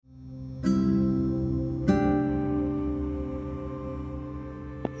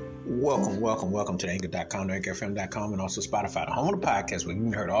Welcome to the anchor.com, the anchorfm.com, and also Spotify, the home of the podcast where you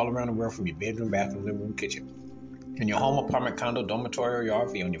can be heard all around the world from your bedroom, bathroom, living room, kitchen. In your home, apartment, condo, dormitory, or your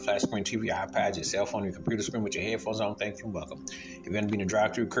RV, on your flat screen TV, your iPad, your cell phone, your computer screen with your headphones on, thank you and welcome. If you're going to be in a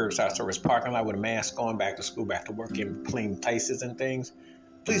drive-through, curbside service, parking lot with a mask on, back to school, back to work, in clean places and things,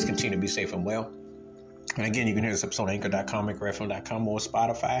 please continue to be safe and well. And again, you can hear this episode on anchor.com, anchorfm.com, or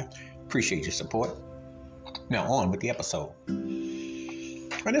Spotify. Appreciate your support. Now on with the episode.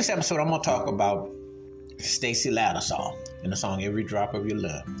 In this episode, I'm going to talk about Stacy lattisaw in the song Every Drop of Your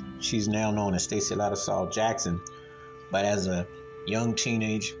Love. She's now known as Stacy Lattisaw Jackson, but as a young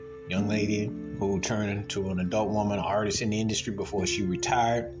lady who turned into an adult woman, an artist in the industry before she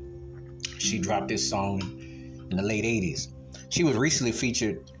retired, she dropped this song in the late 80s. She was recently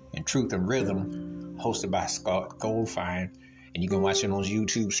featured in Truth and Rhythm, hosted by Scott Goldfine, and you can watch it on those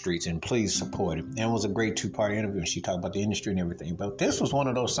YouTube streets, and please support it. And it was a great two-part interview, and she talked about the industry and everything. But this was one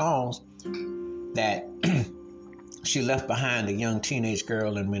of those songs that she left behind a young teenage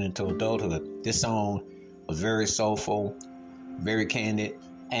girl and went into adulthood. This song was very soulful, very candid,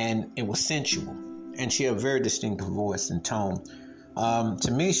 and it was sensual. And she had a very distinctive voice and tone. To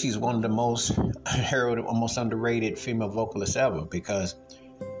me, she's one of the most heralded, almost underrated female vocalists ever, because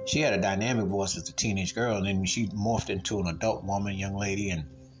she had a dynamic voice as a teenage girl, and then she morphed into an adult woman, young lady, and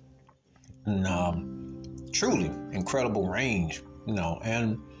truly incredible range,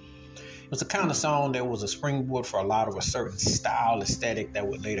 and it was the kind of song that was a springboard for a lot of a certain style aesthetic that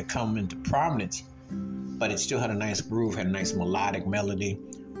would later come into prominence, but it still had a nice groove, had a nice melodic melody.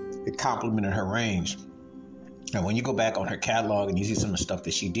 It complemented her range. And when you go back on her catalog and you see some of the stuff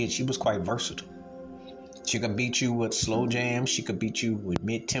that she did, she was quite versatile. She could beat you with slow jams. She could beat you with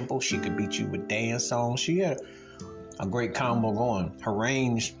mid-tempo. She could beat you with dance songs. She had a great combo going. Her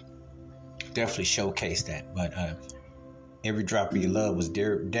range definitely showcased that. But Every Drop of Your Love was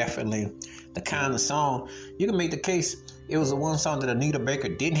definitely the kind of song you can make the case. It was the one song that Anita Baker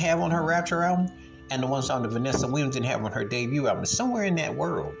didn't have on her Rapture album, and the one song that Vanessa Williams didn't have on her debut album. It's somewhere in that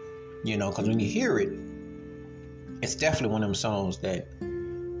world, because when you hear it, it's definitely one of them songs that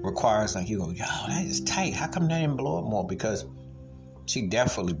requires, like, you go, yo, that is tight. How come that didn't blow up more? Because she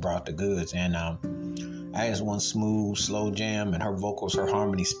definitely brought the goods. And that is one smooth, slow jam, and her vocals, her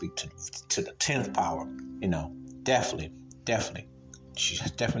harmony speak to the 10th power. Definitely.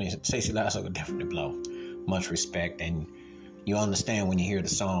 Stacy Lattisaw could definitely blow. Much respect. And you understand when you hear the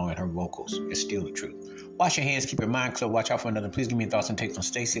song and her vocals. It's still the truth. Wash your hands, keep your mind clear, watch out for another. Please give me your thoughts and takes on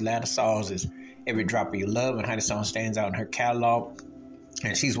Stacy Lattisaw's Every Drop of Your Love and how the song stands out in her catalog.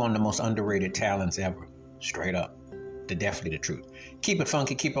 And she's one of the most underrated talents ever. Straight up. Definitely the truth. Keep it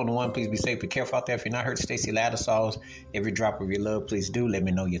funky. Keep on the one. Please be safe. Be careful out there. If you're not heard Stacy Lattisaw's Every Drop of Your Love, please do let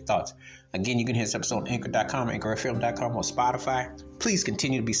me know your thoughts. Again, you can hear this episode on anchor.com, anchorfm.com, or Spotify. Please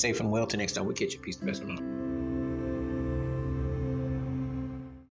continue to be safe and well. Till next time, we catch you. Peace. The best of luck.